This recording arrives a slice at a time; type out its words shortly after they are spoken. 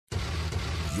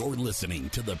You're listening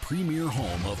to the premier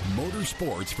home of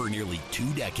motorsports for nearly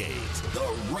 2 decades.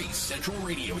 The Race Central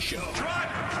Radio Show.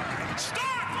 Driver, start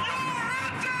your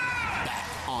engine!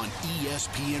 Back on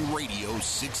ESPN Radio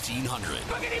 1600.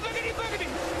 Boogity, boogity, boogity.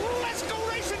 Let's go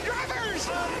racing, drivers!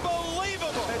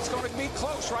 Unbelievable. It's going to be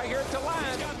close right here at the line.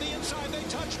 He's got the inside. They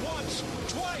touch once,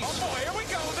 twice. Oh, boy, here we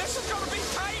go. This is going to be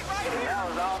tight right here. That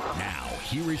was awesome. Now,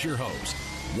 here is your host,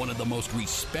 one of the most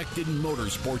respected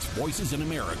motorsports voices in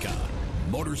America,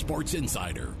 Motorsports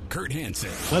Insider, Kurt Hansen.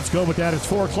 Let's go with that. It's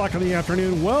 4 o'clock in the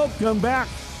afternoon. Welcome back.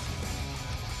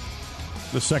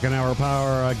 The second hour of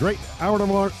power. A great hour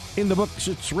tomorrow in the books.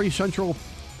 It's Race Central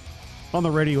on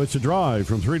the radio. It's a drive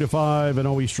from 3 to 5 and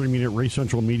always streaming at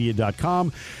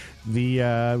racecentralmedia.com.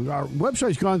 Our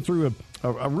website's gone through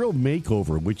a real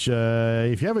makeover, which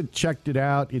if you haven't checked it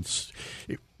out, it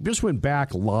just went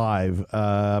back live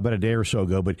about a day or so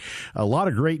ago, but a lot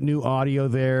of great new audio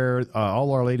there.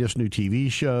 All our latest new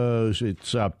TV shows.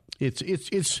 It's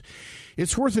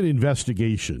worth an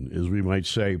investigation, as we might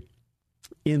say,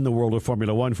 in the world of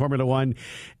Formula One. Formula One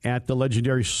at the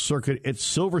legendary circuit at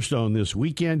Silverstone this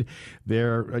weekend.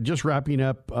 They're just wrapping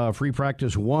up free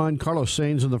practice 1. Carlos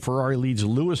Sainz in the Ferrari leads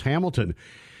Lewis Hamilton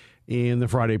in the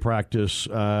Friday practice.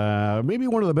 Maybe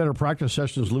one of the better practice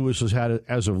sessions Lewis has had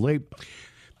as of late.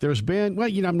 There's been,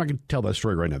 I'm not going to tell that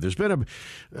story right now. There's been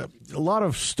a lot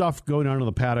of stuff going on in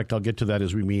the paddock. I'll get to that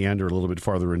as we meander a little bit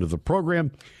farther into the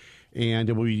program. And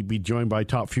we'll be joined by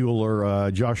top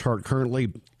fueler Josh Hart, currently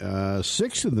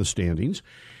 6th in the standings,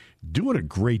 doing a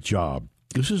great job.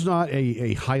 This is not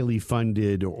a highly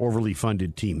funded or overly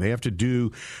funded team. They have to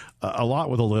do a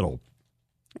lot with a little.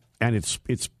 And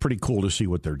it's pretty cool to see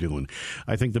what they're doing.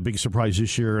 I think the big surprise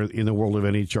this year in the world of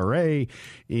NHRA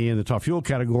in the top fuel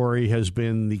category has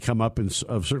been the comeuppance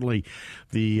of certainly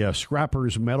the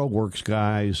Scrappers Metalworks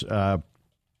guys.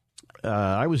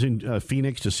 I was in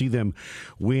Phoenix to see them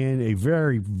win a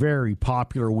very, very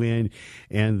popular win.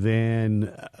 And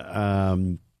then,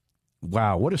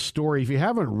 wow, what a story. If you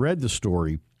haven't read the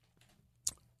story,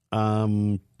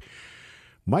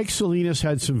 Mike Salinas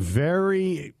had some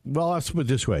let's put it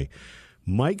this way.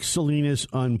 Mike Salinas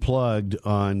unplugged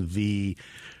on the,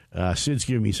 Sid's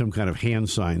giving me some kind of hand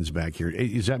signs back here.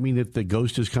 Does that mean that the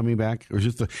ghost is coming back? Or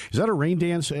is that a rain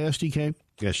dance, SDK?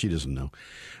 Yeah, she doesn't know.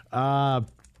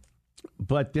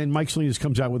 But then Mike Salinas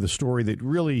comes out with a story that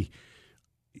really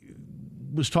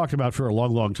was talked about for a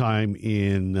long, long time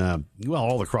in,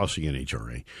 all across the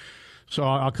NHRA. So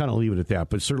I'll kind of leave it at that.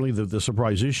 But certainly the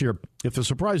surprise this year, if the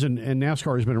surprise in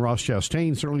NASCAR has been Ross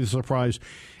Chastain, certainly the surprise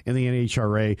in the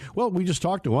NHRA, well, we just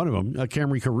talked to one of them,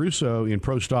 Camry Caruso in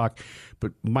Pro Stock,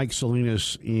 but Mike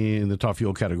Salinas in the top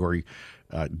fuel category,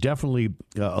 definitely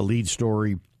a lead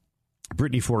story.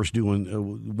 Brittany Force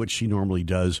doing what she normally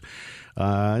does.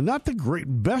 Not the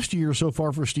best year so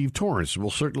far for Steve Torrence.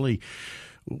 We'll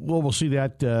see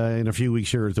that in a few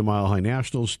weeks here at the Mile High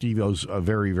Nationals. Steve-O's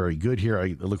very, very good here.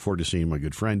 I look forward to seeing my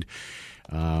good friend.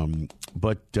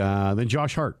 But then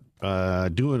Josh Hart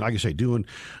doing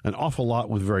an awful lot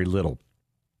with very little.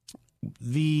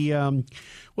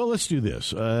 Let's do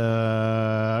this.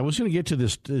 I was going to get to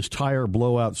this tire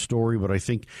blowout story, but I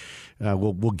think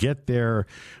we'll get there.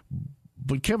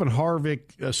 But Kevin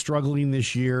Harvick struggling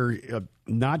this year,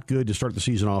 not good to start the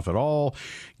season off at all,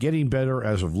 getting better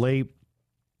as of late.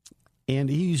 And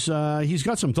he's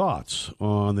got some thoughts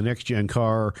on the next-gen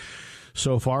car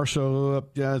so far. So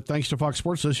thanks to Fox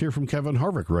Sports, let's hear from Kevin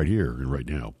Harvick right here and right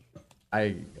now.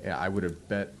 I would have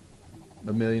bet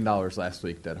 $1 million last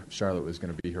week that Charlotte was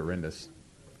going to be horrendous.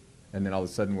 And then all of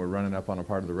a sudden we're running up on a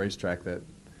part of the racetrack that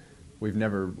we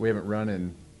haven't run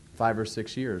in 5 or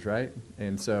 6 years, right?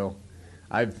 And so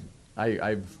I've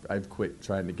quit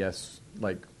trying to guess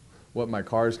like what my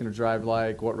car is going to drive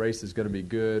like, what race is going to be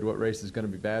good, what race is going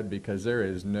to be bad, because there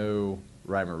is no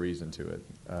rhyme or reason to it.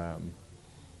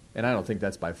 And I don't think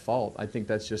that's by fault. I think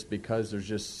that's just because there's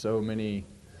just so many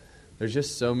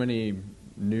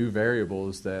new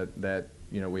variables that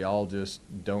we all just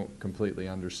don't completely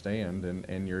understand, and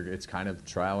it's kind of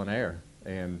trial and error.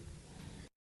 And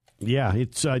yeah,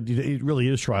 it really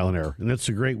is trial and error, and that's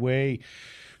a great way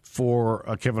for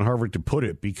Kevin Harvick to put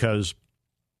it, because,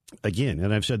 again,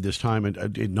 and I've said this time ad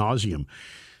nauseum,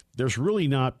 there's really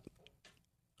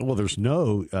there's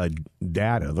no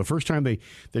data. The first time they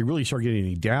really started getting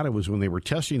any data was when they were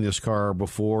testing this car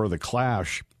before the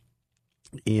Clash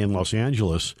in Los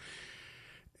Angeles.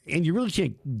 And you really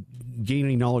can't gain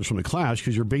any knowledge from the Clash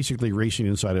because you're basically racing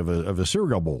inside of a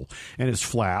cereal bowl, and it's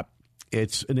flat.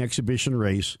 It's an exhibition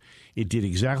race. It did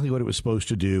exactly what it was supposed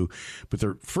to do. But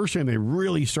the first time they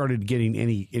really started getting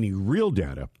any real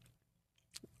data,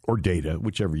 or data,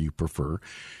 whichever you prefer,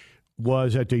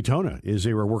 was at Daytona as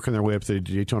they were working their way up to the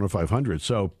Daytona 500.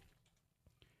 So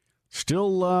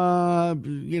still,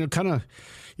 kind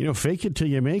of, fake it till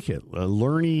you make it,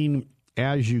 learning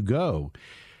as you go.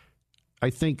 I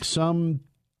think some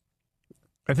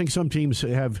teams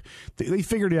they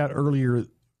figured it out earlier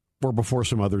or before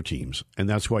some other teams, and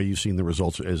that's why you've seen the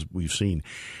results as we've seen.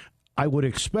 I would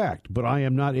expect, but I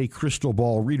am not a crystal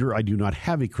ball reader. I do not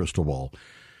have a crystal ball.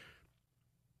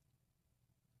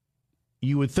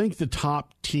 You would think the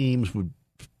top teams would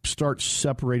start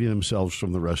separating themselves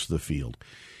from the rest of the field.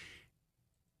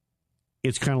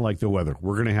 It's kind of like the weather.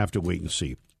 We're going to have to wait and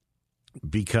see,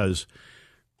 because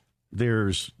where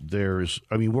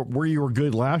you were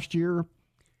good last year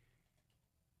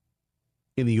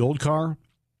in the old car,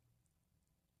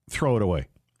 throw it away.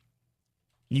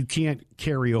 You can't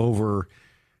carry over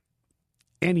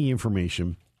any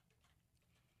information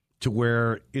to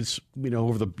where it's,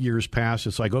 over the years past,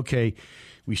 it's like, okay,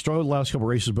 we struggled the last couple of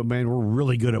races, but man, we're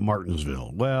really good at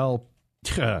Martinsville. Well,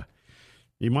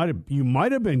 you might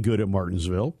have been good at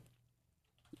Martinsville,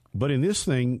 but in this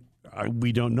thing,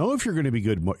 we don't know if you're going to be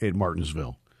good at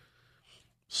Martinsville.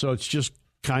 So it's just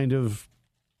kind of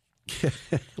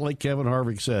like Kevin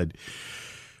Harvick said,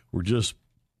 we're just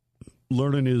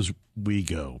learning as we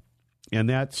go. And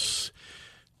that's,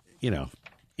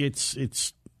 it's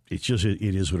just,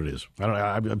 it is what it is.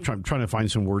 I'm trying to find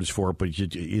some words for it, but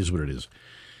it is what it is.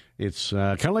 It's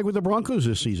kind of like with the Broncos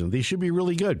this season. They should be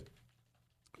really good,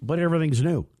 but everything's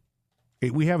new.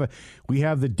 We have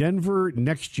the Denver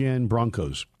Next Gen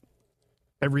Broncos.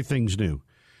 Everything's new.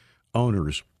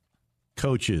 Owners,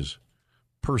 coaches,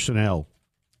 personnel,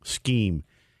 scheme.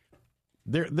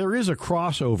 There is a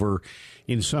crossover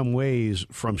in some ways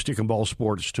from stick and ball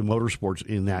sports to motorsports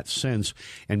in that sense,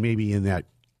 and maybe in that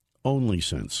only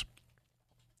sense.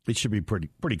 It should be pretty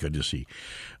good to see.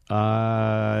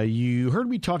 You heard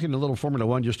me talking a little Formula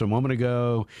One just a moment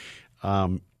ago.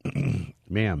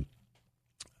 Man,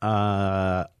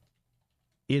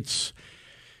 it's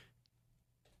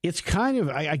kind of,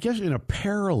 I guess, in a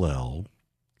parallel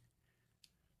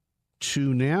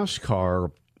to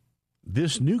NASCAR.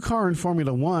 This new car in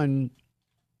Formula One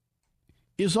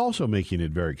is also making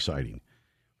it very exciting.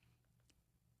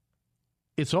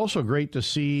 It's also great to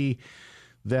see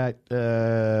that,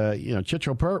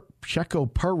 Checo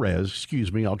Perez,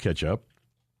 I'll catch up,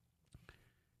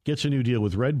 gets a new deal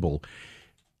with Red Bull.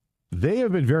 They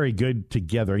have been very good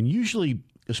together. And usually,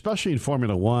 especially in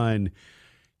Formula One,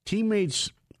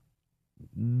 teammates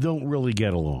don't really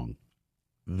get along.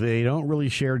 They don't really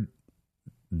share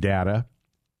data.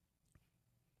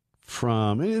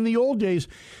 In the old days,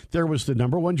 there was the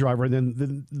number one driver, and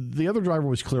then the other driver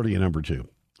was clearly a number two.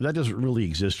 That doesn't really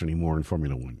exist anymore in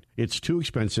Formula One. It's too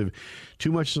expensive,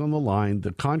 too much is on the line,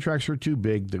 the contracts are too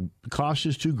big, the cost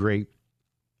is too great.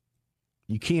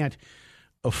 You can't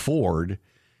afford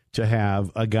to have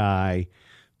a guy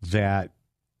that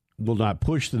will not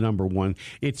push the number one.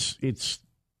 It's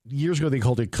years ago they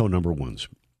called it co-number ones.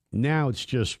 Now it's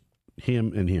just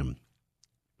him and him.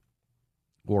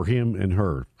 Or him and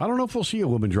her. I don't know if we'll see a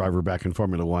woman driver back in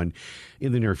Formula One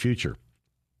in the near future.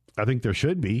 I think there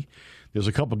should be. There's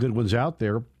a couple good ones out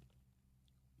there.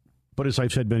 But as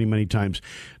I've said many, many times,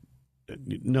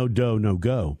 no dough, no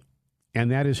go.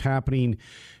 And that is happening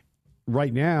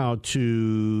right now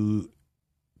to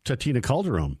Tatina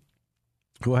Calderon,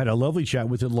 who had a lovely chat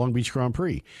with the Long Beach Grand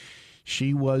Prix.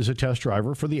 She was a test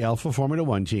driver for the Alfa Formula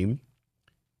One team.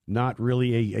 Not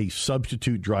really a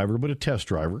substitute driver, but a test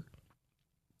driver.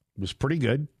 Was pretty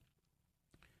good.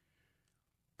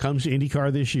 Comes to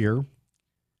IndyCar this year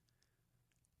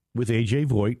with A.J.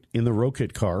 Voigt in the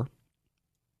Rocket car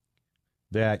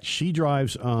that she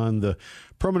drives on the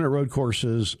permanent road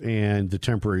courses and the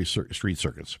temporary street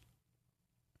circuits.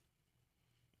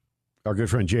 Our good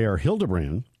friend J.R.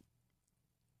 Hildebrand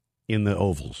in the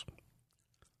ovals.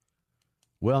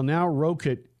 Well, now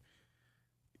Rocket,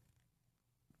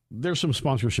 there's some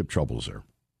sponsorship troubles there.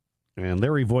 And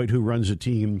Larry Voigt, who runs the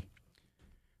team,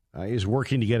 is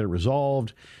working to get it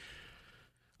resolved.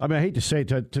 I mean, I hate to say it,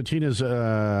 Tatina's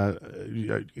a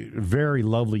very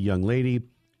lovely young lady,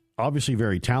 obviously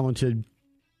very talented,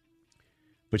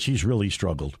 but she's really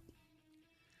struggled.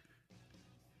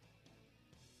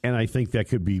 And I think that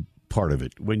could be part of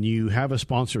it. When you have a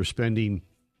sponsor spending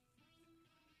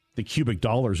the cubic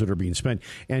dollars that are being spent,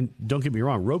 and don't get me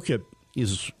wrong, Rocket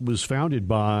was founded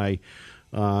by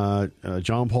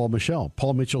John Paul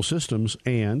Mitchell Systems,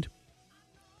 and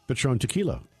Patron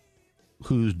Tequila,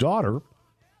 whose daughter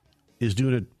is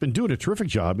been doing a terrific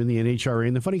job in the NHRA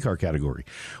in the funny car category.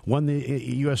 Won the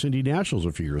U.S. Indy Nationals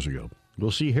a few years ago.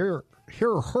 We'll see her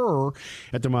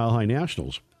at the Mile High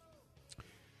Nationals.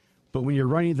 But when you're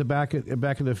running at the back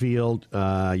of the field,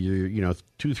 you're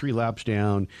 2-3 laps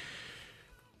down.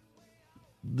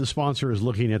 The sponsor is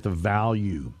looking at the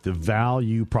value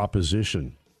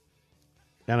proposition,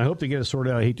 and I hope they get it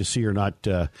sorted out. I hate to see her not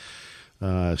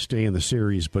stay in the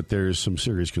series, but there's some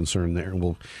serious concern there, and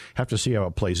we'll have to see how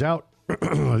it plays out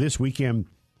this weekend.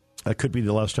 Could be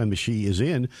the last time that she is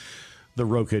in the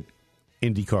Rocket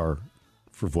IndyCar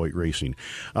for Voigt Racing.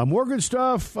 More good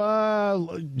stuff.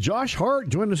 Josh Hart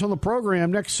joined us on the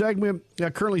program. Next segment,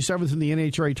 currently 7th in the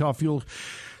NHRA Top Fuel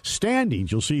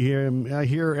standings. You'll see him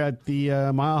here at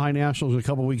the Mile High Nationals a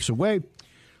couple weeks away.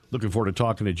 Looking forward to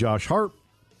talking to Josh Hart.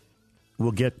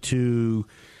 We'll get to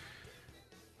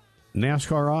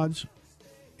NASCAR odds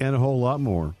and a whole lot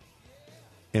more,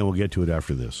 and we'll get to it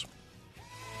after this.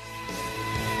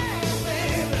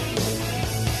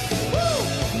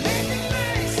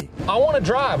 I want to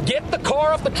drive. Get the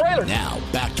car off the trailer. Now,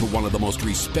 back to one of the most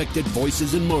respected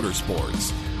voices in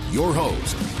motorsports, your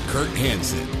host, Kurt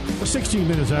Hansen. 16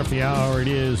 minutes after the hour, it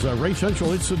is Race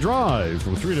Central. It's The Drive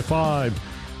from 3 to 5,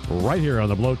 right here on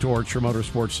the Blowtorch for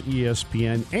Motorsports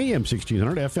ESPN, AM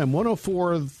 1600, FM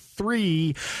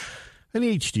 104.3, and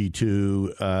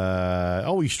HD2.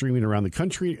 Always streaming around the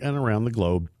country and around the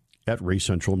globe at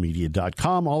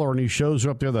RaceCentralMedia.com. All our new shows are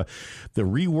up there. The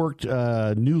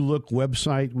reworked new look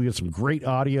website. We got some great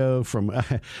audio from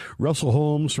Russell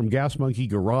Holmes from Gas Monkey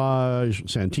Garage,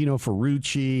 Santino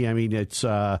Ferrucci. I mean, it's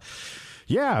it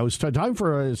was time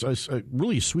for a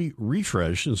really sweet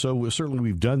refresh, and so certainly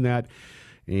we've done that,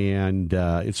 and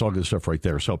it's all good stuff right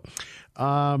there. So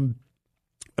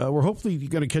we're hopefully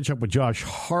going to catch up with Josh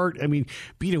Hart. I mean,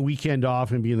 being a weekend off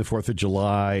and being the 4th of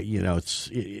July,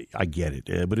 I get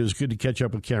it. But it was good to catch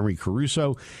up with Camry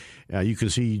Caruso. You can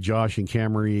see Josh and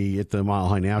Camry at the Mile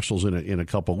High Nationals in a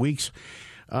couple weeks.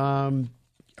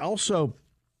 Also,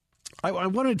 I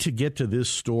wanted to get to this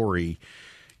story.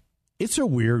 It's a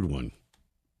weird one.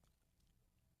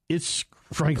 It's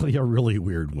frankly a really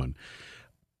weird one.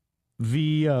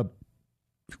 The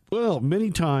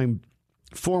many-time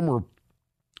former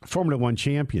Formula One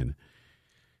champion,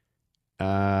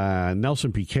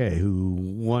 Nelson Piquet, who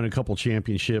won a couple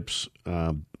championships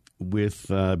with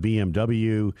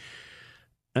BMW,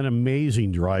 an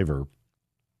amazing driver.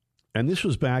 And this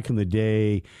was back in the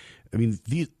day. I mean,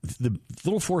 the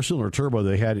little four-cylinder turbo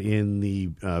they had in the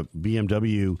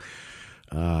BMW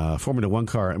Formula One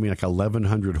car, I mean, like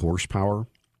 1,100 horsepower.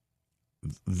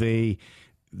 They,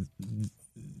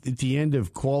 at the end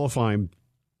of qualifying,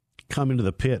 come into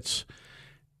the pits,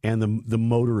 and the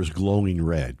motor is glowing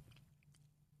red.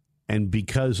 And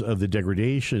because of the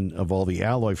degradation of all the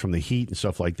alloy from the heat and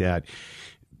stuff like that,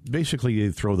 basically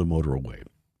they throw the motor away.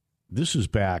 This is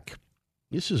back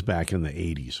in the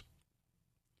 80s.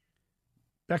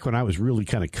 Back when I was really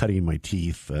kind of cutting my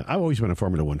teeth. I've always been a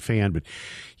Formula One fan, but,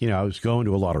 I was going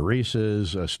to a lot of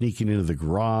races, sneaking into the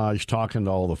garage, talking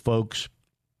to all the folks.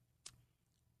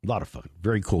 A lot of fun.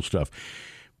 Very cool stuff.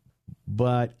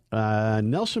 But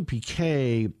Nelson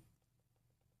Piquet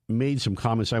made some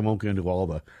comments. I won't go into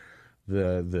all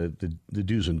the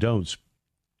do's and don'ts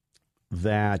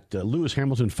that Lewis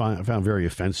Hamilton found very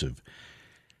offensive.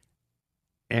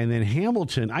 And then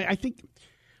Hamilton, I think,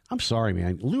 I'm sorry,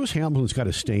 man. Lewis Hamilton's got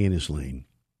to stay in his lane.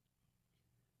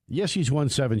 Yes, he's won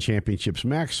 7 championships.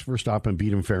 Max Verstappen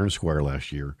beat him fair and square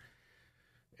last year.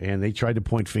 And they tried to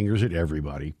point fingers at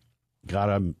everybody. Got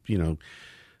him,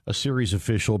 a series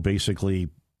official basically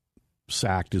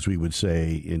sacked, as we would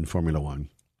say in Formula One.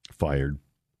 Fired.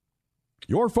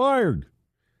 You're fired.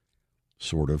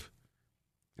 Sort of.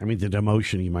 I mean, the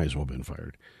demotion, he might as well have been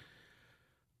fired.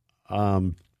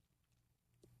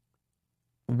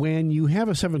 When you have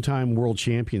a 7-time world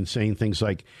champion saying things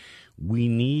like, we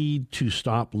need to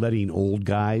stop letting old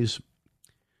guys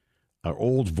or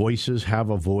old voices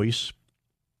have a voice.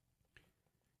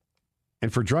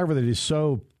 And for a driver that is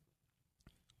so,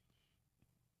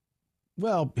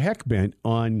 heck bent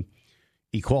on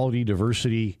equality,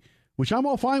 diversity, which I'm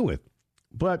all fine with.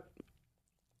 But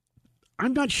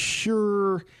I'm not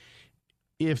sure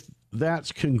if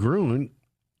that's congruent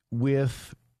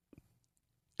with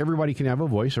everybody can have a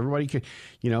voice. Everybody can,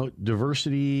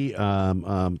 diversity,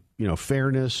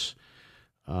 fairness,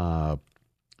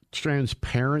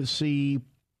 transparency.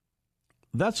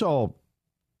 That's all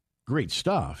great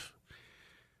stuff.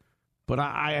 But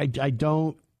I'm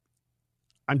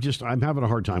having a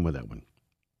hard time with that one.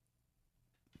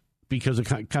 Because it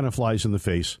kind of flies in the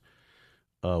face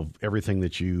of everything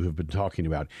that you have been talking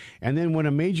about. And then when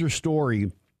a major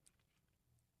story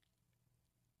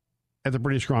at the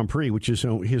British Grand Prix, which is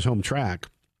his home track,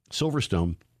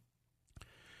 Silverstone,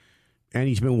 and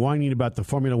he's been whining about the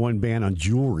Formula One ban on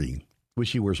jewelry, which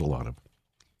he wears a lot of.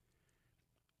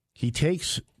 He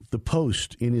takes the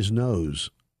post in his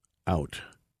nose out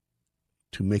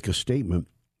to make a statement.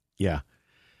 Yeah,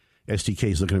 STK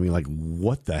is looking at me like,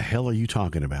 what the hell are you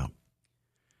talking about?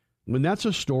 When that's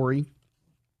a story,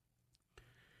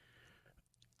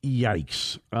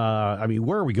 yikes. I mean,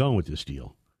 where are we going with this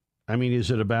deal? I mean,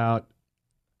 is it about,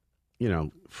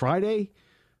 Friday?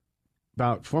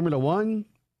 About Formula One?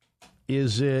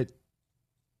 Is it...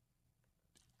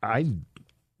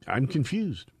 I'm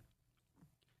confused.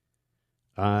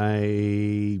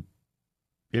 I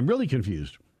am really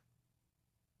confused.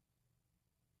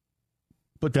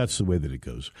 But that's the way that it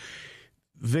goes.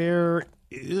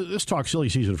 Let's talk silly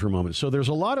season for a moment. So there's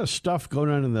a lot of stuff going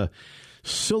on in the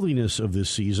silliness of this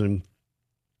season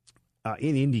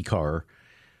in IndyCar.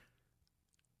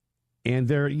 And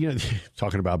they're,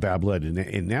 talking about bad blood in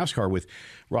NASCAR with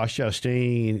Ross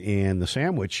Chastain and the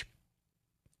sandwich.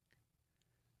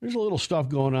 There's a little stuff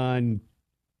going on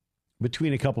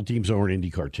between a couple teams over in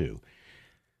IndyCar, too.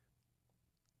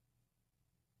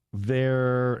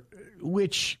 Even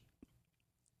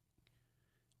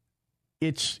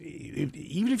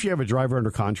if you have a driver under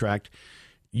contract,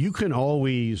 you can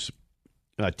always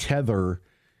tether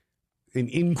an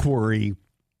inquiry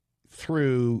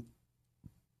through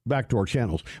backdoor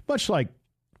channels, much like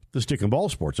the stick and ball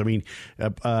sports. I mean,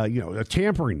 a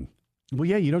tampering. Well,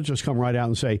 yeah, you don't just come right out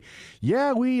and say,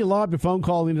 yeah, we lobbed a phone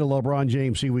call into LeBron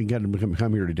James, see if we can get him to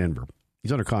come here to Denver.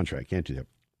 He's under contract, can't do that.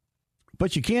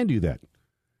 But you can do that.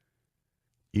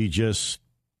 You just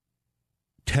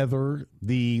tether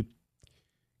the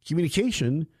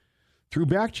communication through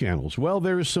back channels. Well,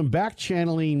 there is some back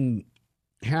channeling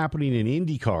happening in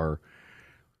IndyCar,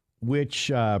 which,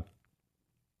 could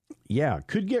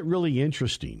get really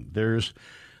interesting. There's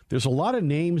a lot of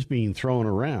names being thrown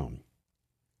around.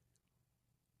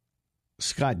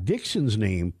 Scott Dixon's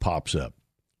name pops up.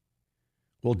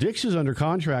 Well, Dix is under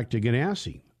contract to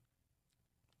Ganassi.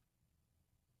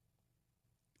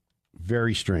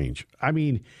 Very strange. I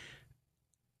mean,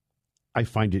 I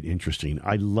find it interesting.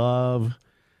 I love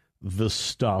the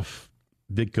stuff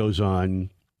that goes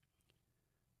on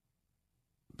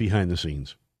behind the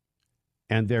scenes.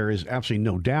 And there is absolutely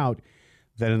no doubt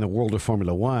that in the world of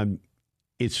Formula One,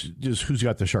 it's just who's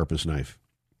got the sharpest knife.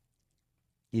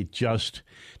 It just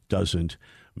doesn't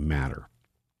matter.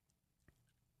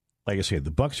 Like I said,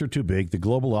 the bucks are too big. The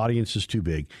global audience is too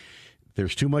big.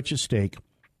 There's too much at stake.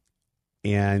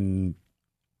 And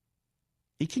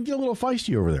it can get a little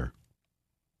feisty over there.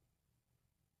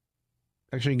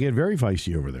 Actually, it can get very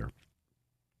feisty over there.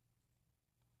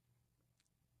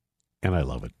 And I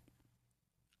love it.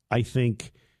 I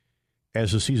think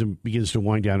as the season begins to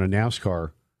wind down in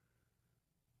NASCAR,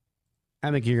 I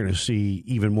think you're going to see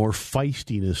even more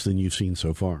feistiness than you've seen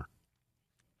so far.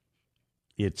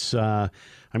 It's,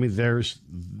 there is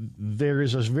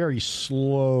a very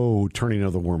slow turning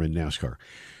of the worm in NASCAR.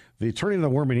 The turning of the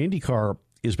worm in IndyCar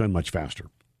has been much faster.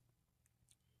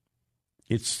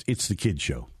 It's the kid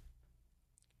show.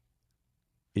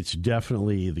 It's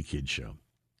definitely the kid show.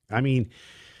 I mean,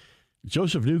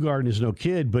 Joseph Newgarden is no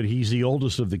kid, but he's the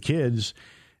oldest of the kids.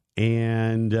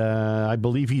 And I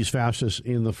believe he's fastest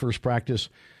in the first practice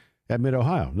at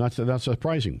Mid-Ohio. Not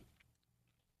surprising.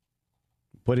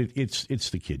 But it's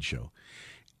the kid show.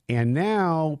 And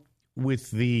now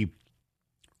with the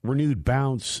renewed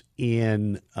bounce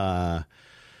in,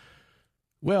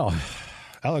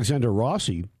 Alexander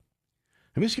Rossi.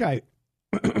 I mean, this guy,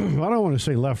 I don't want to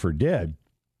say left for dead.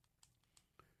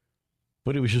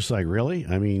 But it was just like, really?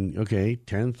 I mean, okay,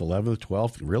 10th, 11th,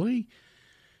 12th, really?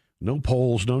 No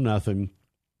polls, no nothing.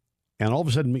 And all of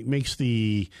a sudden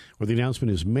the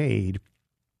announcement is made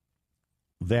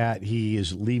that he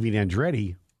is leaving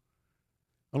Andretti.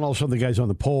 And all of a sudden the guy's on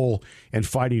the pole and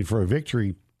fighting for a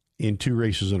victory in 2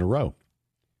 races in a row.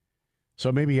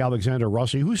 So maybe Alexander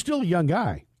Rossi, who's still a young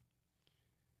guy,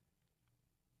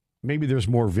 maybe there's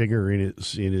more vigor in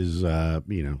his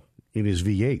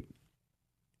V8.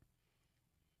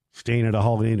 Staying at a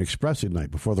Holiday Inn Express at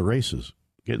night before the races,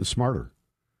 getting smarter.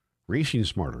 Racing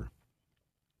smarter.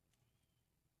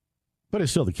 But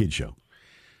it's still the kid show.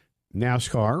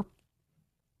 NASCAR,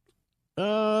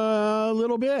 a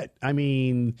little bit. I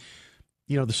mean,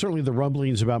 certainly the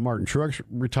rumblings about Martin Truex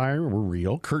retiring were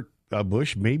real. Kurt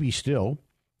Busch, maybe still.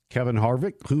 Kevin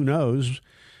Harvick, who knows?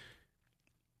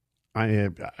 I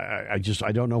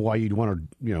don't know why you'd want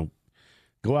to,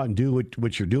 go out and do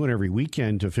what you're doing every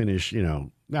weekend to finish,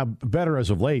 now better as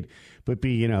of late, but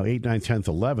be, 8th, 9th, 10th,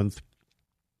 11th.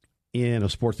 In a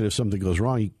sport that if something goes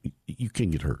wrong, you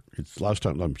can get hurt. It's last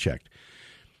time I'm checked.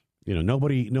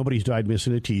 Nobody's died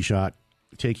missing a tee shot,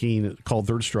 called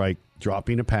third strike,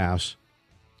 dropping a pass,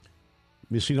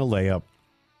 missing a layup.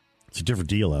 It's a different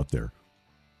deal out there.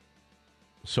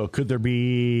 So could there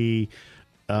be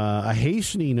a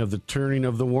hastening of the turning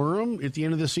of the worm at the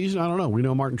end of the season? I don't know. We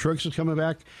know Martin Truex is coming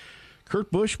back.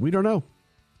 Kurt Busch, we don't know.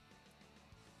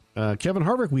 Kevin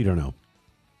Harvick, we don't know.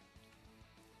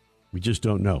 We just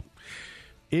don't know.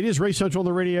 It is Race Central on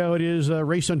the radio. It is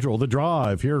Race Central, The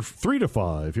Drive, here 3 to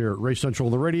 5 here at Race Central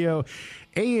on the radio.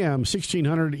 AM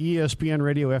 1600 ESPN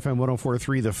Radio, FM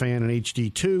 104.3 The Fan and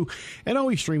HD2, and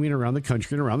always streaming around the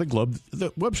country and around the globe.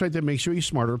 The website that makes you a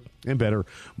smarter and better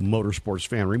motorsports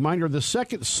fan. Reminder, the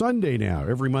second Sunday now,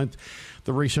 every month,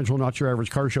 the Race Central Not Your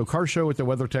Average Car Show at the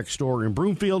WeatherTech store in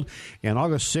Broomfield. And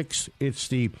August 6th, it's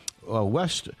the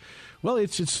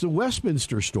it's the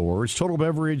Westminster store. It's Total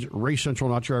Beverage, Race Central,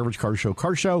 Not Your Average Car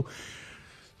Show.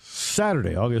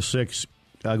 Saturday, August 6th,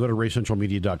 go to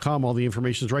racecentralmedia.com. All the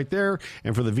information is right there.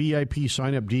 And for the VIP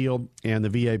sign-up deal and the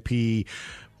VIP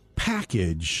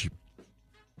package,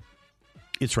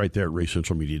 it's right there at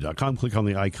racecentralmedia.com. Click on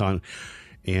the icon,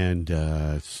 and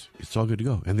it's all good to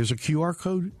go. And there's a QR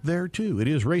code there, too. It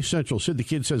is Race Central. Sid the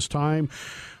Kid says time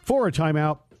for a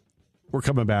timeout. We're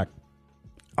coming back.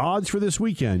 Odds for this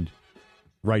weekend,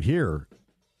 right here,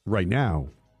 right now,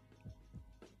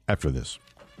 after this.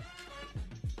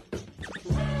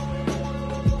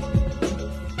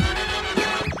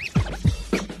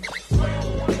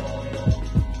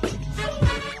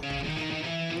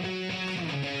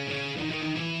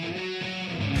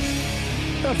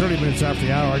 About 30 minutes after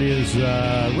the hour, it is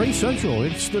Race Central.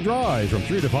 It's The Drive from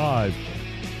 3 to 5.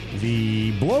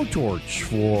 The blowtorch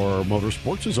for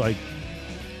motorsports, as I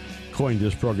coined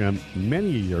this program many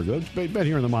a year ago. It's been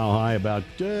here in the Mile High about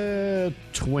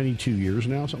 22 years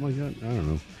now, something like that. I don't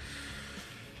know.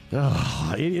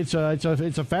 It's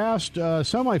a fast,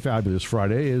 semi-fabulous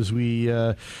Friday as we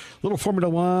little Formula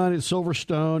One at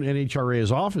Silverstone. NHRA is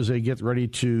off as they get ready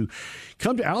to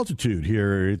come to altitude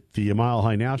here at the Mile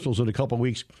High Nationals in a couple of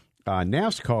weeks.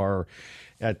 NASCAR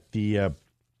at the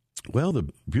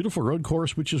beautiful road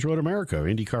course, which is Road America.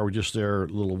 IndyCar were just there a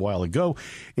little while ago.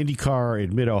 IndyCar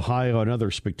at Mid-Ohio, another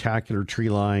spectacular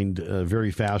tree-lined, very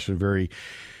fast and very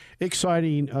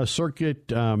exciting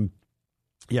circuit.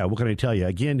 What can I tell you?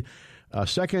 Again,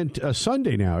 second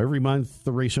Sunday now, every month,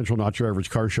 the Race Central Not Your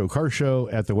Average Car Show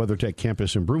at the WeatherTech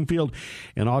campus in Broomfield.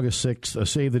 And August 6th,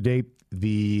 save the date,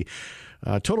 the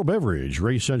Total Beverage,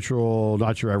 Race Central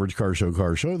Not Your Average Car Show.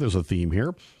 There's a theme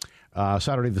here.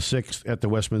 Saturday the 6th at the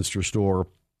Westminster store.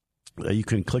 You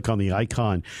can click on the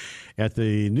icon at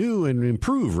the new and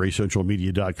improved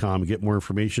racecentralmedia.com and get more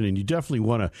information. And you definitely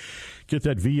want to get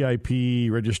that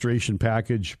VIP registration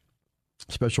package.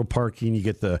 Special parking, you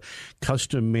get the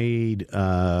custom-made, VIP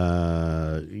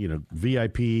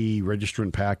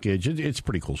registrant package. It's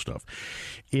pretty cool stuff.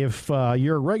 If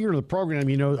you're a regular of the program,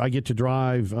 you know I get to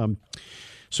drive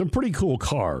some pretty cool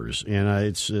cars, and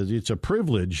it's a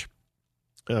privilege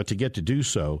to get to do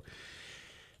so.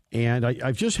 And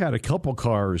I've just had a couple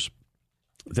cars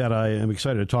that I am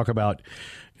excited to talk about.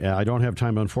 I don't have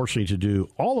time, unfortunately, to do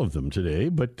all of them today,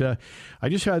 but I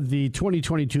just had the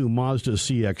 2022 Mazda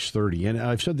CX-30, and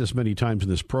I've said this many times in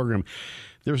this program.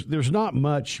 There's not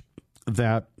much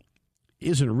that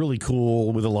isn't really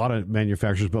cool with a lot of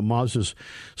manufacturers, but Mazda's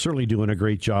certainly doing a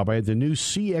great job. I had the new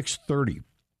CX-30.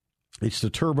 It's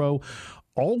the turbo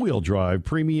all-wheel drive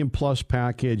premium plus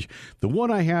package. The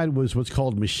one I had was what's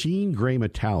called machine gray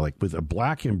metallic with a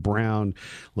black and brown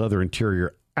leather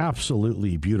interior.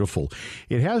 Absolutely beautiful.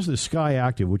 It has the Sky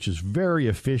Active, which is very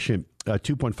efficient,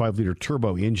 2.5-liter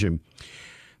turbo engine.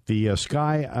 The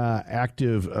Sky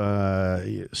Active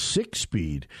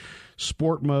 6-speed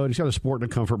sport mode. It's got a sport and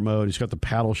a comfort mode. It's got the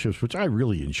paddle shifts, which I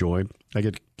really enjoy. I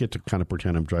get to kind of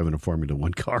pretend I'm driving a Formula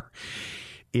One car.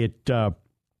 It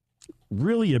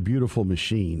really a beautiful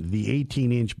machine. The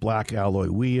 18-inch black alloy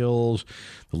wheels,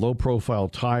 the low-profile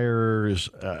tires.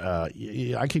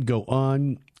 I could go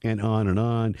on and on and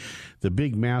on. The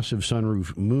big, massive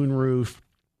sunroof, moonroof.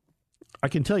 I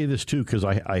can tell you this, too, because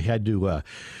I had to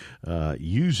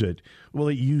use it. Well,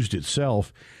 it used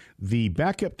itself. The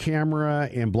backup camera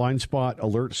and blind spot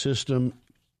alert system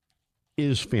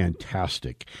is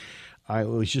fantastic. I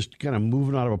was just kind of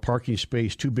moving out of a parking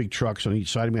space, two big trucks on each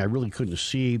side of me. I really couldn't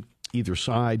see either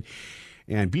side.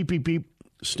 And beep, beep, beep,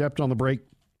 stepped on the brake,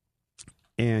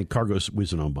 and car goes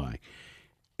whizzing on by.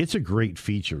 It's a great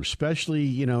feature,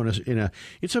 especially,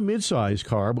 it's a mid-sized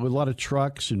car, but with a lot of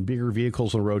trucks and bigger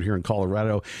vehicles on the road here in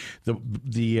Colorado.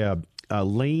 The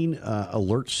lane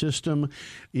alert system,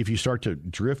 if you start to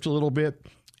drift a little bit,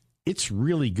 it's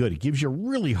really good. It gives you a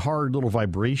really hard little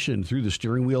vibration through the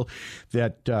steering wheel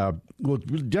that will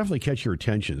definitely catch your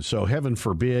attention. So heaven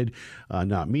forbid,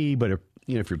 not me, but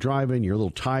if you're driving, you're a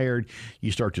little tired,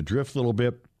 you start to drift a little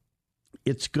bit,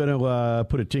 it's going to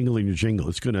put a tingle in your jingle.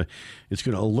 It's going to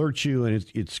alert you, and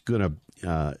it's going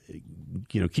to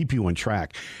keep you on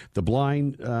track. The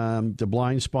blind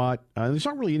spot. There's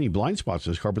not really any blind spots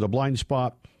in this car, but the blind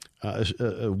spot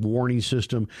warning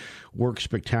system works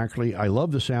spectacularly. I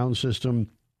love the sound system,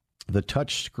 the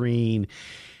touch screen.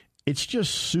 It's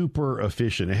just super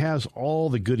efficient. It has all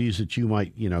the goodies that you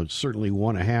might, certainly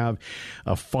want to have.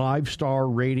 A 5-star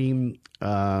rating,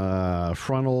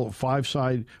 frontal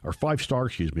 5-star,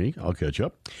 excuse me. I'll catch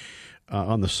up.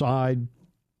 On the side,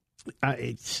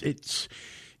 it's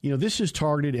this is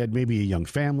targeted at maybe a young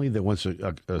family that wants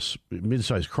a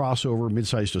mid-sized crossover,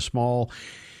 mid-sized to small.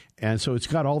 And so it's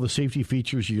got all the safety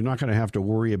features. You're not going to have to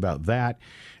worry about that.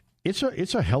 It's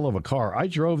a hell of a car. I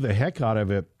drove the heck out of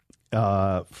it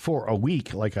for a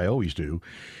week, like I always do.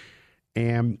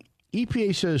 And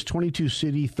EPA says 22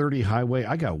 city, 30 highway.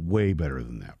 I got way better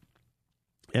than that.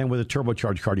 And with a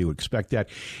turbocharged car, you would expect that.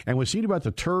 And what's neat about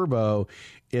the turbo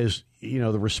is,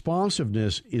 the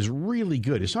responsiveness is really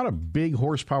good. It's not a big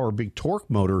horsepower, big torque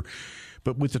motor,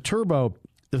 but with the turbo,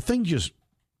 the thing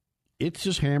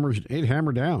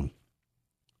hammered down.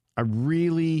 I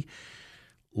really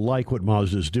like what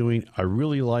Mazda's doing. I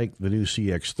really like the new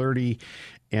CX-30.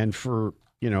 And for,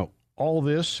 all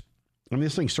this,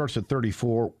 this thing starts at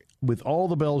 $34,000. With all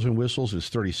the bells and whistles, it's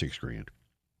 $36,000.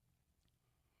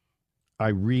 I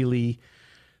really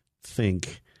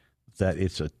think that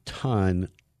it's a ton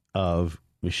of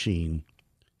machine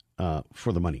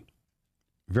for the money.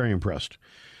 Very impressed.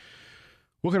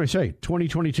 What can I say?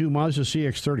 2022 Mazda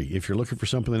CX-30. If you're looking for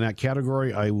something in that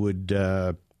category, I would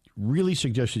really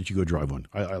suggest that you go drive one.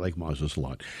 I like Mazdas a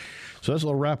lot. So that's a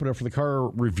little wrap it up for the car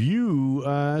review.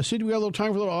 Sid, we got a little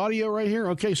time for a little audio right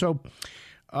here. Okay, so,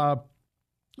 one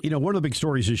of the big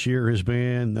stories this year has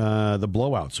been the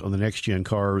blowouts on the next-gen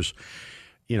cars.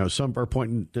 Some are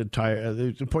pointing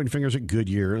fingers at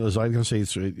Goodyear. As I was going to say,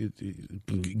 it's an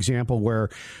example where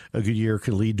a good year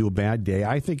can lead to a bad day.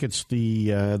 I think it's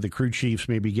the crew chiefs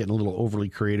maybe getting a little overly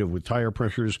creative with tire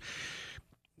pressures.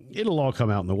 It'll all come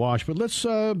out in the wash. But let's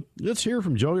hear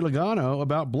from Joey Logano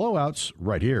about blowouts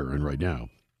right here and right now.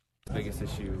 The biggest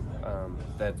issue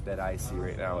that I see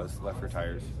right now is left rear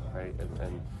tires, right?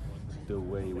 And the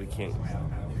way we can't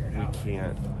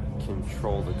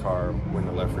control the car when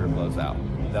the left rear blows out.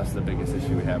 That's the biggest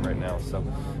issue we have right now. So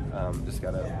just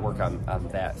got to work on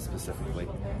that specifically.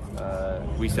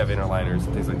 We used to have interliners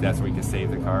and things like that so we can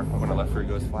save the car when the left rear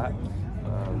goes flat.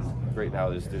 Right now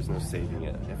there's no saving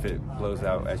it. If it blows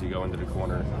out as you go into the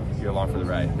corner, you're along for the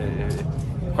ride.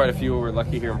 Quite a few were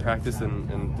lucky here in practice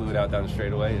and blew it out down the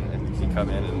straightaway and you come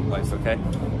in and life's okay.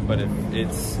 But if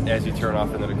it's as you turn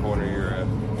off into the corner,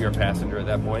 you're a passenger at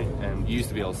that point, and you used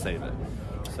to be able to save it.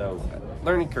 So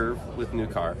learning curve with new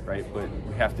car, right? But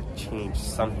we have to change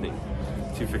something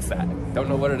to fix that. Don't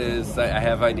know what it is. I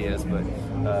have ideas, but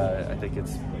I think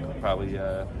it's probably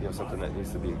something that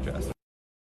needs to be addressed.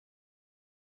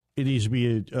 It needs to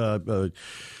be an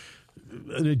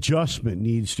adjustment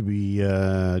needs to be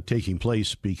taking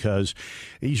place, because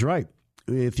he's right.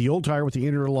 If the old tire with the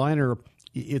inner liner,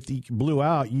 if it blew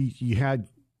out, you had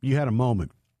a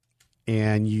moment,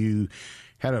 and you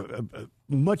had a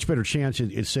much better chance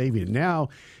at saving it. Now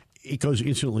it goes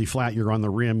instantly flat. You're on the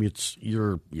rim.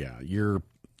 You're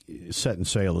set and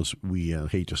sail, as we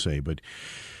hate to say, but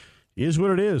it is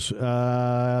what it is.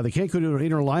 They can't go to an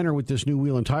inner liner with this new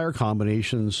wheel and tire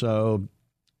combination, so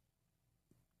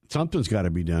something's got to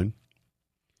be done.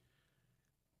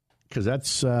 Because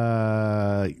that's,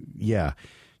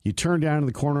 you turn down in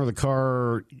the corner of the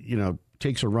car,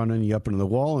 takes a run in you up into the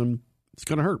wall, and it's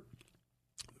going to hurt.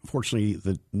 Fortunately,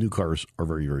 the new cars are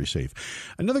very, very safe.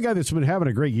 Another guy that's been having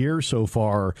a great year so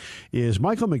far is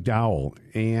Michael McDowell.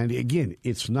 And again,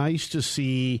 it's nice to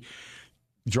see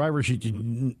drivers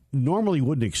you normally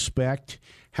wouldn't expect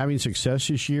having success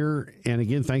this year. And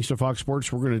again, thanks to Fox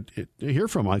Sports, we're going to hear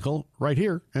from Michael right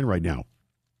here and right now.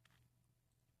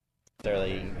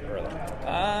 Early.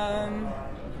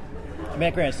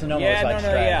 Granted, Sonoma was like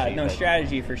strategy.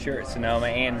 Strategy for sure at Sonoma,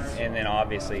 and then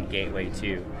obviously Gateway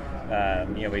too.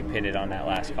 We pitted on that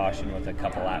last caution with a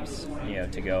couple laps,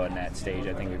 to go in that stage.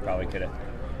 I think we probably could have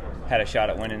had a shot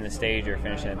at winning the stage or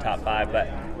finishing in the top 5, but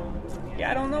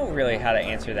I don't know really how to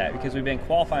answer that, because we've been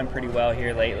qualifying pretty well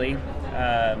here lately.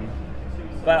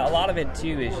 But a lot of it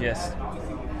too is just,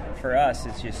 for us,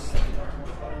 it's just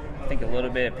think a little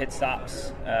bit of pit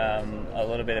stops, a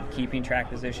little bit of keeping track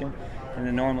position, and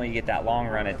then normally you get that long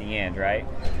run at the end, right?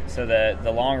 So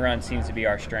the long run seems to be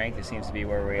our strength. It seems to be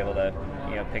where we're able to,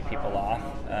 pick people off.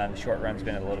 Short run's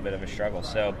been a little bit of a struggle.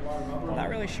 So I'm not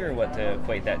really sure what to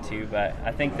equate that to, but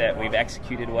I think that we've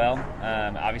executed well.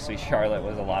 Obviously, Charlotte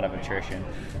was a lot of attrition.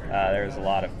 There was a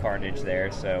lot of carnage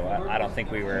there, so I don't think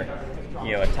we were,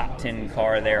 a top 10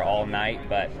 car there all night,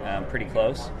 but pretty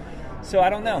close. So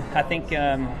I don't know. I think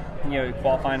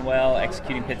qualifying well,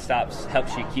 executing pit stops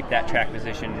helps you keep that track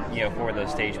position, for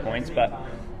those stage points. But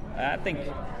I think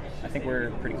we're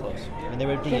pretty close. And there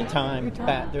would be a time.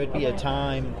 There would be a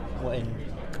time when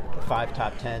 5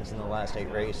 top 10s in the last 8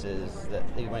 races that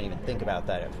you wouldn't even think about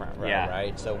that at front row,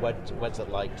 right? So what's it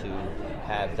like to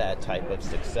have that type of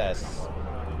success?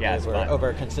 Over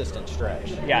a consistent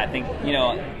stretch. Yeah, I think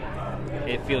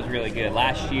it feels really good.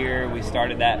 Last year we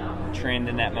started that trend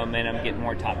and that momentum, getting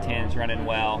more top 10s, running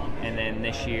well, and then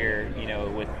this year,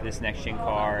 with this next gen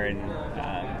car and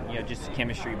just the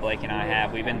chemistry Blake and I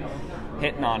have, we've been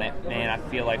hitting on it, and I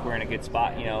feel like we're in a good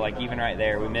spot. Like even right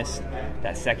there, we missed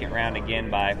that second round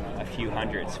again by a few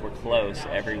hundredths. We're close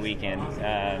every weekend.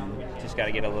 Just got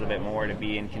to get a little bit more to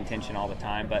be in contention all the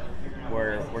time, but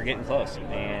we're getting close,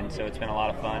 and so it's been a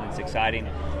lot of fun. It's exciting.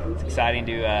 It's exciting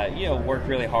to work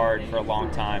really hard for a long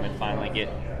time and finally get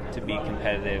to be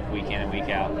competitive week in and week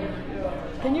out.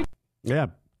 Yeah.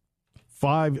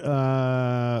 Five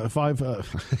top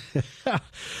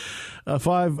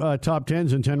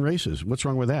 10s in 10 races. What's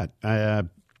wrong with that?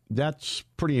 That's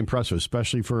pretty impressive,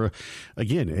 especially for,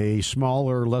 again, a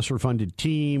smaller, lesser funded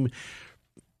team.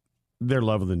 They're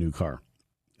loving the new car.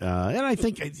 And I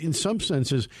think in some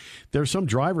senses, there's some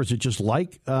drivers that just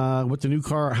like what the new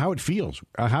car, how it feels,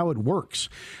 how it works.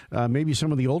 Maybe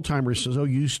some of the old timers are so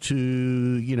used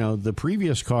to, the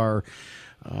previous car.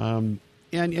 And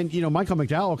Michael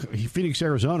McDowell, Phoenix,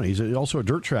 Arizona, he's also a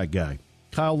dirt track guy.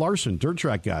 Kyle Larson, dirt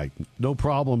track guy. No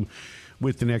problem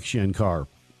with the next gen car.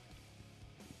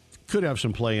 Could have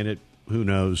some play in it. Who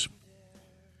knows?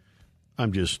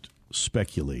 I'm just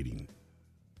speculating.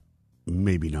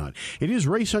 Maybe not. It is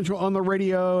Race Central on the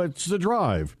radio. It's The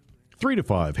Drive. 3 to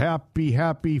 5. Happy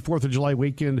 4th of July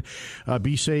weekend.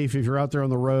 Be safe if you're out there on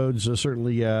the roads.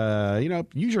 Certainly,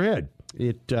 use your head.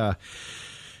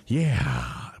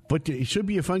 But it should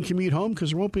be a fun commute home because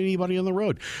there won't be anybody on the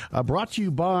road. Brought to you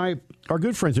by our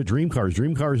good friends at Dream Cars.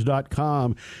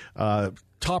 DreamCars.com.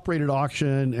 Top-rated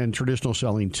auction and traditional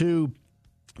selling, too.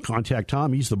 Contact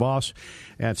Tom. He's the boss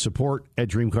at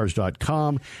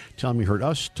support@dreamcars.com. Tell him you heard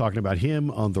us talking about him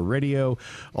on the radio.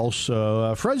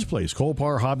 Also, Fred's Place,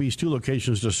 Colpar Hobbies, 2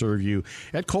 locations to serve you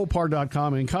at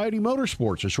colpar.com and Coyote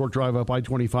Motorsports, a short drive up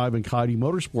I-25 and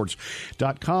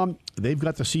coyotemotorsports.com. They've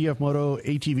got the CF Moto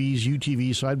ATVs,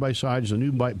 UTVs, side-by-sides, a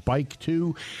new bike,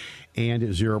 too, and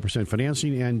 0%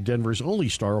 financing, and Denver's only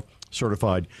Star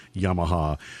certified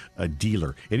Yamaha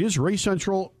dealer. It is Race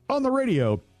Central on the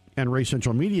radio and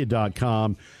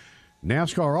RaceCentralMedia.com.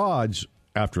 NASCAR odds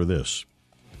after this.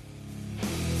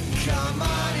 Come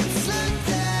on and sit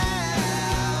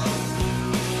down.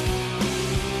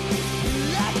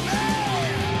 Let me,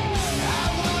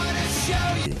 I want to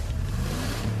show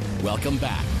you. Welcome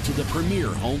back to the premier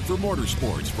home for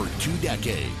motorsports for 2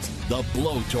 decades. The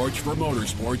blowtorch for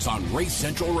motorsports on Race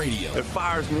Central Radio. It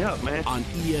fires me up, man. On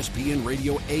ESPN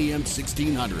Radio AM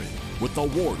 1600 with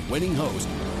award-winning host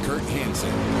Kurt Hansen.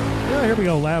 Yeah, here we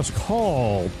go. Last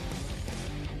call.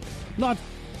 Not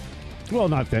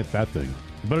that thing,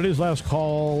 but it is last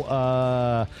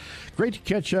call. Great to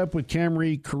catch up with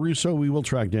Camry Caruso. We will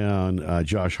track down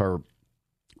Josh Harp.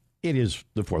 It is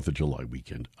the 4th of July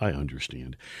weekend. I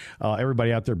understand.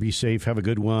 Everybody out there, be safe. Have a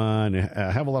good one.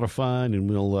 Have a lot of fun, and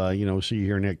we'll see you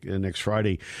here next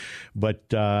Friday. But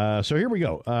so here we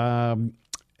go.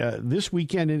 This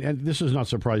weekend, and this is not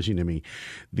surprising to me,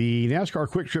 the NASCAR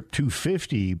Quick Trip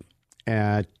 250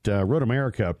 at Road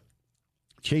America.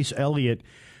 Chase Elliott,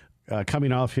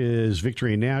 coming off his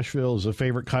victory in Nashville, is a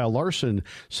favorite. Kyle Larson,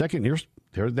 second.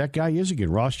 There that guy is again.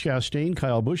 Ross Chastain,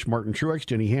 Kyle Busch, Martin Truex,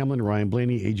 Denny Hamlin, Ryan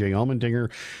Blaney, A.J. Allmendinger,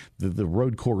 the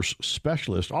road course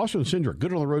specialist. Austin Cindric,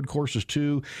 good on the road courses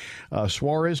too.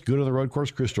 Suarez, good on the road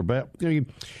course. Crystal Bell.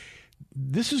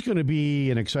 This is going to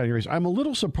be an exciting race. I'm a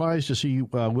little surprised to see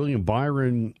William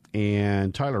Byron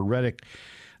and Tyler Reddick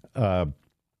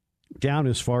down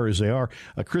as far as they are.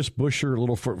 Chris Buescher a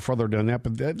little further down that,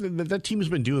 but that team has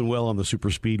been doing well on the super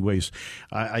speedways.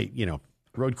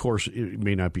 Road course, it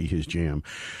may not be his jam.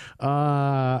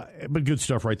 But good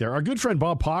stuff right there. Our good friend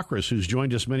Bob Pockrass, who's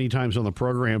joined us many times on the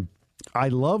program, I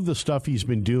love the stuff he's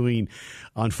been doing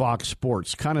on Fox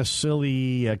Sports. Kind of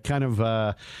silly, kind of,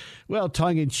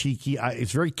 tongue-in-cheeky.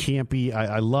 It's very campy.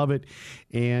 I love it.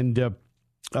 And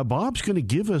Bob's going to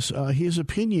give us his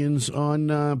opinions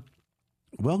on,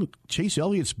 Chase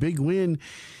Elliott's big win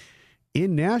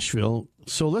in Nashville.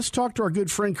 So let's talk to our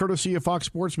good friend, courtesy of Fox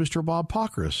Sports, Mr. Bob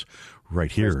Pockrass,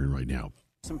 right here and right now.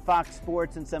 Some Fox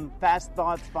Sports and some fast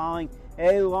thoughts following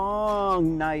a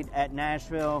long night at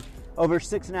Nashville. Over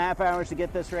 6.5 hours to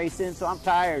get this race in, so I'm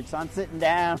tired. So I'm sitting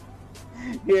down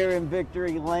here in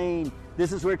Victory Lane.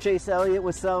 This is where Chase Elliott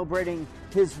was celebrating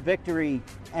his victory,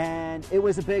 and it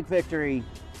was a big victory.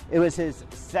 It was his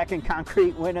second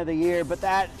concrete win of the year, but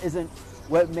that isn't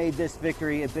what made this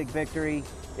victory a big victory.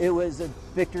 It was a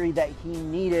victory that he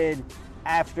needed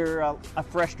after a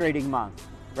frustrating month,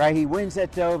 right? He wins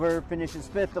at Dover, finishes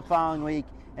 5th the following week,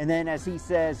 and then, as he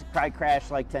says, probably crashed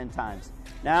like 10 times.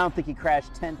 Now, I don't think he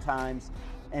crashed 10 times,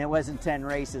 and it wasn't 10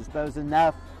 races, but it was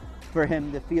enough for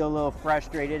him to feel a little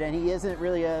frustrated, and he isn't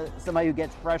really somebody who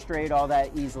gets frustrated all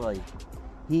that easily.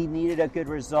 He needed a good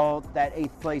result. That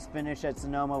 8th place finish at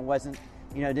Sonoma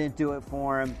didn't do it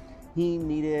for him. He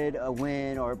needed a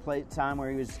win or a time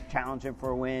where he was challenging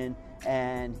for a win,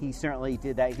 and he certainly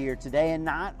did that here today. And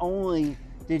not only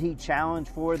did he challenge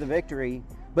for the victory,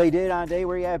 but he did on a day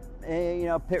where he had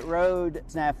pit road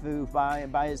snafu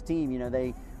by his team.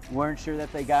 They weren't sure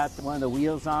that they got one of the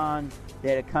wheels on.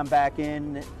 They had to come back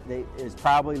in. It was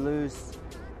probably loose,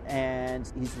 and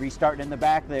he's restarting in the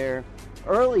back there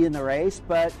early in the race,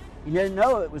 but you didn't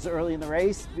know it was early in the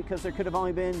race because there could have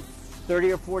only been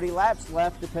 30 or 40 laps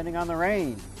left depending on the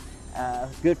rain.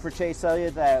 Good for Chase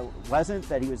Elliott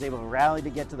that he was able to rally to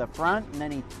get to the front, and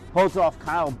then he holds off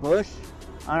Kyle Busch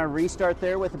on a restart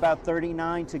there with about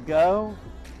 39 to go,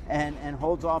 and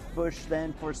holds off Busch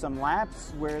then for some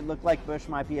laps where it looked like Busch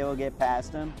might be able to get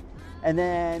past him. And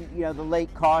then, the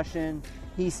late caution,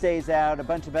 he stays out, a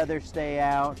bunch of others stay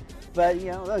out. But,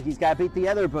 look, he's got to beat the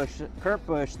other Busch, Kurt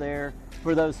Busch there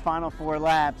for those final 4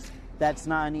 laps. That's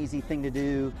not an easy thing to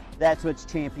do. That's what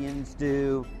champions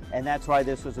do, and that's why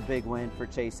this was a big win for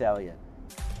Chase Elliott.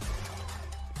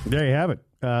 There you have it.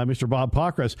 Mr. Bob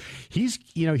Pockrass.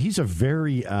 He's a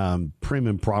very prim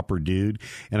and proper dude,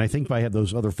 and I think by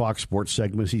those other Fox Sports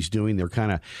segments he's doing, they're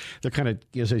kind of,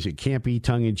 as I say, campy,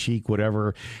 tongue in cheek,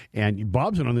 whatever. And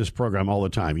Bob's been on this program all the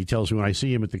time. He tells me when I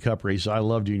see him at the Cup race, I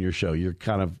love doing your show. You're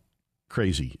kind of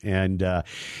crazy, and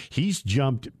he's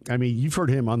jumped. I mean, you've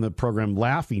heard him on the program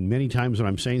laughing many times when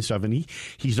I'm saying stuff, and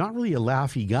he's not really a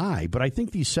laughy guy, but I think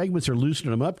these segments are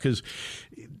loosening him up because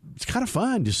it's kind of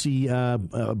fun to see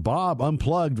Bob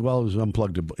unplugged, as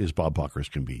unplugged as Bob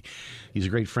Pockrass can be. He's a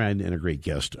great friend and a great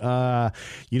guest.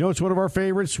 It's one of our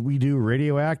favorites. We do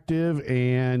Radioactive,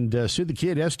 and Sid the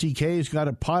Kid, STK's got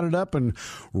it potted up and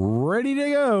ready to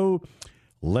go.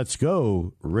 Let's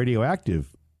go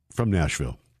Radioactive from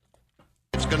Nashville.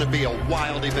 It's going to be a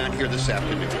wild event here this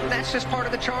afternoon. That's just part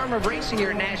of the charm of racing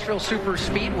here at Nashville Super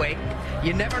Speedway.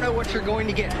 You never know what you're going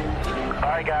to get. All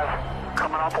right, guys.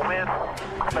 Coming off a win.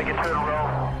 Make it 2 in a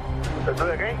row. Let's do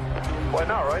it again? Why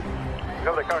not, right?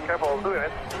 Because the car capable of doing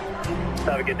it.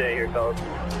 Have a good day here, fellas.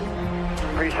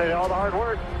 Appreciate all the hard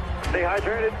work. Stay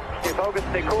hydrated, stay focused,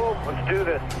 stay cool. Let's do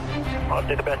this. I'll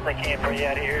do the best I can for you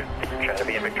out here. Try to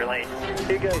be in Victor Lane.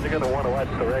 You guys are going to want to watch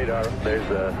the radar. There's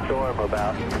a storm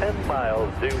about 10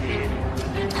 miles due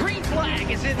east. Green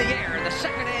flag is in the air. The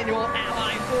second annual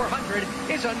Ally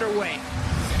 400 is underway.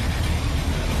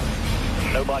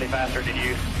 Nobody faster than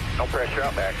you. No pressure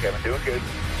out back, Kevin. Doing good.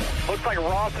 Looks like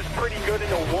Ross is pretty good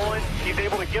into 1. He's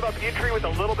able to give up entry with a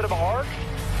little bit of a arc.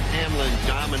 Hamlin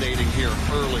dominating here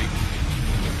early.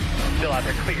 Still out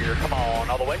there clear. Come on,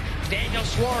 all the way. Daniel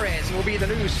Suarez will be the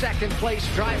new second-place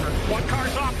driver. One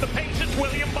car's off the pace. It's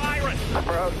William Byron.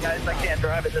 Bro, guys, I can't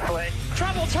drive it this way.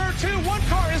 Trouble turn 2. One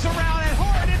car is around and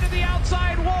hard into the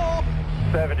outside wall.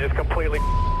 7 just completely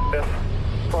this.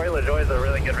 Corey LaJoie is a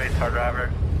really good race car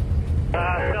driver.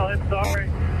 No, it's sorry.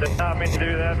 Did not mean to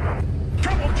do that.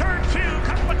 Trouble turn 2.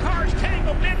 Couple of cars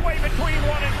tangled midway between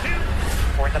 1 and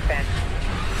 2. We're in the fence.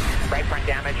 Right front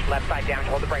damage, left side damage.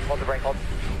 Hold the brake, hold the brake, hold.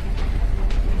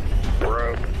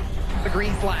 Broke. The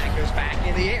green flag goes back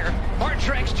in the air. Martin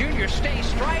Truex Jr. stays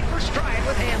stride for stride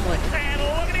with Hamlin. And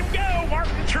look at him go.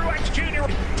 Martin Truex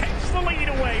Jr. takes the lead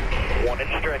away. 1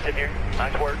 inch stretch in here.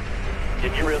 Nice work.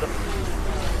 Get your rhythm.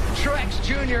 Truex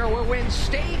Jr. will win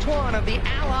stage 1 of the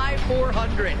Ally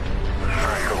 400. All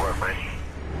right, good work, man.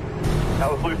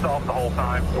 That was loose off the whole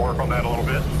time. To work on that a little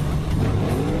bit.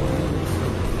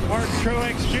 Martin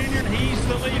Truex Jr., he's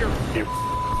the leader.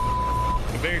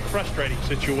 very frustrating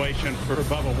situation for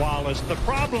Bubba Wallace. The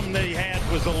problem that he had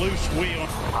was a loose wheel.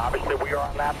 Obviously, we are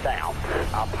on lap down.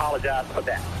 I apologize for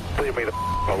that. Leave me the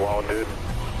alone, dude.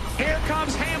 Here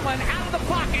comes Hamlin out of the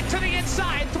pocket to the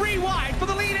inside, 3 wide for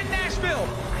the lead in Nashville.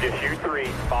 Just you 3,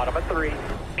 bottom of 3.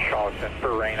 Caution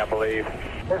for rain, I believe.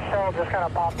 This shell just kind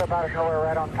of popped up out of nowhere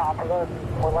right on top of us.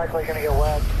 We're likely going to get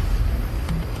wet.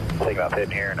 Think about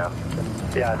hitting here now.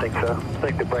 Yeah, I think so. I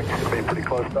think the brakes should be pretty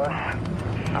close to us.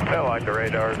 I feel like the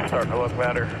radar is starting to look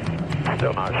better.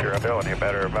 Still not sure I feel any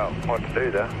better about what to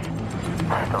do, though.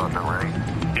 Still in the rain?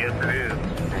 Yes, it is.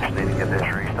 We just need to get this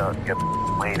restart and get the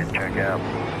lane and check out.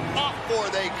 Off 4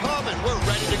 they come, and we're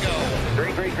ready to go.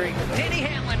 Green. Denny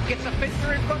Hamlin gets a fifth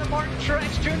in front of Martin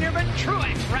Truex Jr., but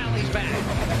Truex rallies back.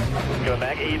 Going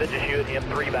back even, just use the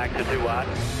M3 back to 2 wide.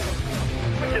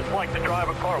 I just like to drive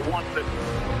a car once and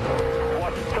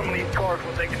watch some of these cars,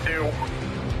 what they can do.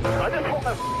 I just want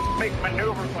to make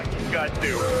maneuvers like you guys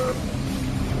do.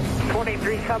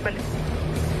 23 coming.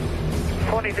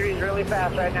 23 is really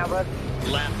fast right now, bud.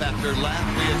 Lap after lap,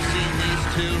 we have seen these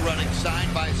two running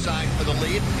side by side for the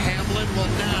lead. Hamlin will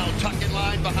now tuck in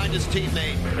line behind his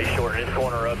teammate. He's shortening his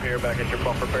corner up here, back at your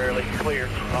bumper barely. Clear,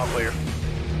 all clear.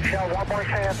 Shell, one more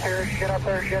chance here. Get up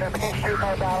there, get him. He's shooting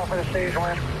our battle for the stage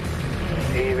win.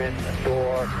 Even,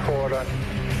 door, quarter,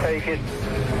 take it.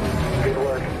 Good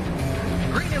work.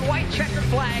 Green and white checkered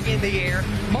flag in the air.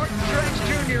 Martin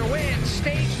Truex Jr. wins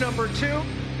stage number 2.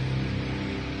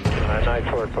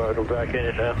 Nice work, bud. We're back in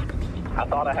it now. I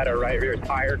thought I had a right rear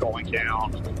tire going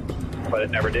down, but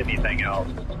it never did anything else.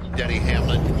 Denny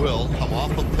Hamlin will come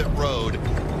off of pit road,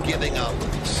 giving up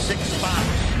 6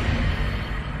 spots.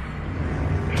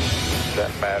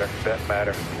 Doesn't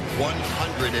matter.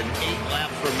 108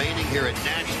 laps remaining here at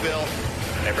Nashville.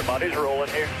 Everybody's rolling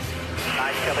here.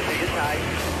 Nice coming to you tight.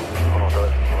 Hold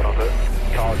on to it.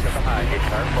 Cars come behind you.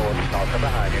 Turn forward. Cars come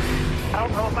behind you. I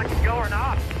don't know if I can go or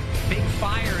not. Big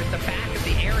fire at the back of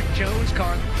the Eric Jones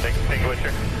car.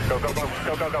 Extinguisher. Go.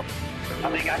 I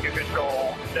think I can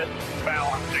control this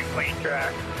balance and clean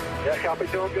track. Yeah, copy.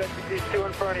 Doing good. These 2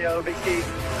 in front of you. That'll be key.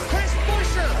 Chris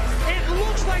Buescher, it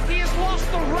looks like he has lost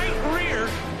the right rear.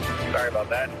 Sorry about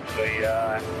that. We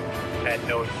had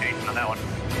no indication on that one.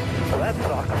 Well, that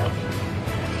sucks.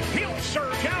 He'll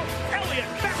surge out. Elliott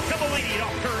back to the lead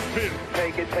off turn 2.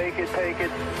 Take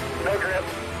it. No grip.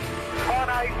 On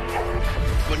ice.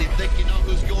 When you think you know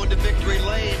who's going to victory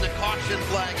lane, the caution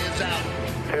flag is out.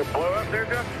 It blew up there,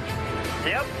 Jeff?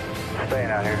 Yep.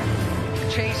 Staying out here.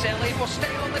 Chase Elliott will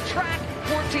stay on the track.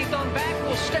 14th on back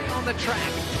will stay on the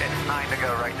track. It's 9 to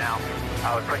go right now.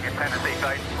 I was putting your pen and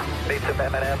tight. Need some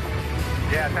M&M.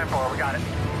 Yeah, 10-4. We got it.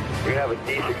 We have a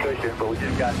decent cushion, but we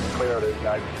just got to clear of those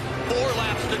guys. 4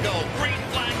 laps to go. Green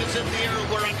flag is in the air.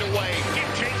 We're underway. Get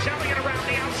Chase Elliott around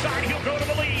the outside. He'll go to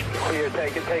the lead. Clear,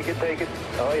 take it.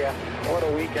 Oh, yeah. What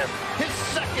a weekend. His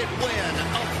second win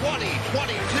of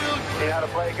 2022. You know how to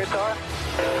play guitar?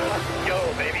 Let's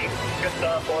go, baby. Good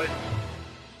stuff, boys.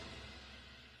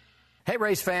 Hey,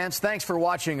 race fans. Thanks for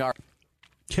watching our...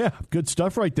 Yeah, good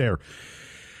stuff right there.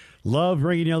 Love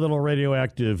bringing you a little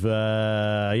radioactive.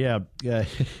 We're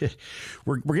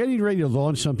getting ready to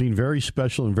launch something very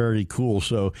special and very cool.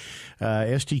 So,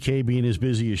 STK being as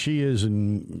busy as she is,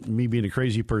 and me being a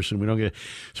crazy person, we don't get.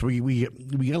 So we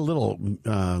get a little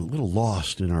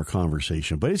lost in our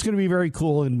conversation. But it's going to be very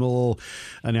cool, and we'll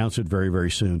announce it very,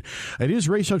 very soon. It is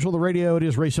Race Central the radio. It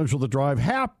is Race Central the drive.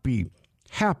 Happy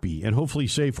and hopefully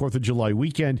safe 4th of July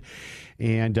weekend.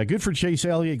 And good for Chase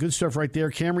Elliott. Good stuff right there.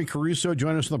 Camry Caruso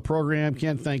join us on the program.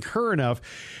 Can't thank her enough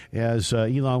as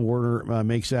Elon Warner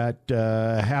makes that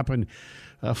happen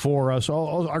for us.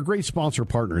 All our great sponsor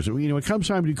partners. When it comes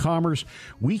time to do commerce,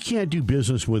 we can't do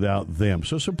business without them.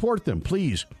 So support them,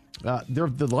 please. They're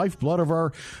the lifeblood of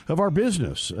our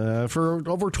business for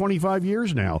over 25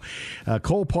 years now.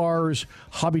 Colpar's,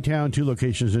 Hobbytown, 2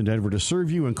 locations in Denver to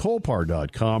serve you, and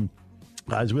Colpar.com.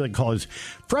 As we like to call it,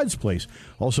 Fred's Place.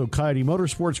 Also, Coyote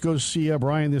Motorsports. Go see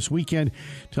Brian this weekend.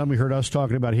 Tell me you heard us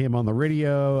talking about him on the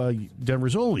radio.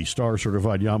 Denver's only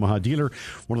star-certified Yamaha dealer.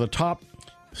 One of the top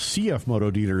CF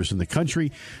Moto dealers in the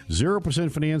country.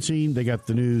 0% financing. They got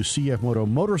the new CF Moto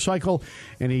motorcycle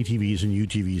and ATVs and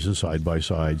UTVs and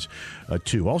side-by-sides,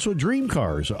 too. Also, Dream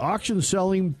Cars. Auction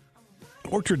selling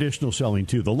or traditional selling,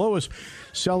 too. The lowest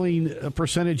selling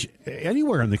percentage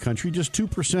anywhere in the country, just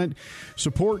 2%.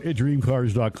 Support at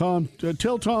dreamcars.com.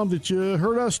 Tell Tom that you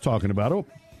heard us talking about it.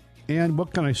 And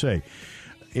what can I say?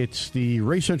 It's the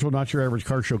Race Central Not Your Average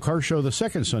Car Show, the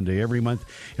second Sunday every month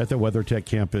at the WeatherTech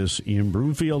campus in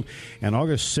Broomfield. And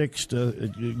August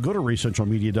 6th, go to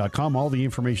racecentralmedia.com. All the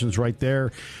information is right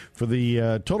there for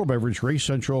the Total Beverage Race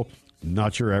Central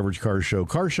Not Your Average Car Show.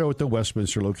 Car show at the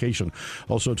Westminster location.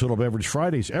 Also, Total Beverage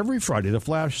Fridays. Every Friday, the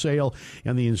flash sale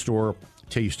and the in-store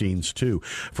tastings, too.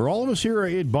 For all of us here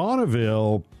at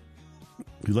Bonneville,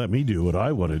 you let me do what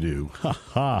I want to do. Ha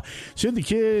ha. Sid the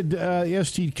Kid,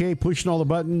 STK, pushing all the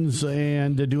buttons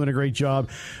and doing a great job.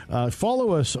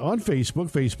 Follow us on Facebook,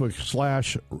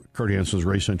 Facebook/Kurt Hansen's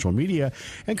Race Central Media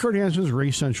and Kurt Hansen's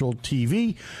Race Central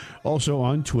TV. Also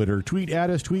on Twitter. Tweet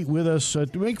at us, tweet with us, to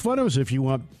make fun of us if you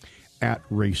want, at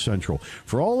Race Central.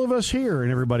 For all of us here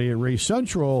and everybody at Race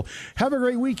Central, have a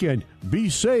great weekend. Be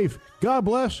safe. God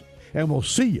bless. And we'll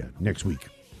see you next week.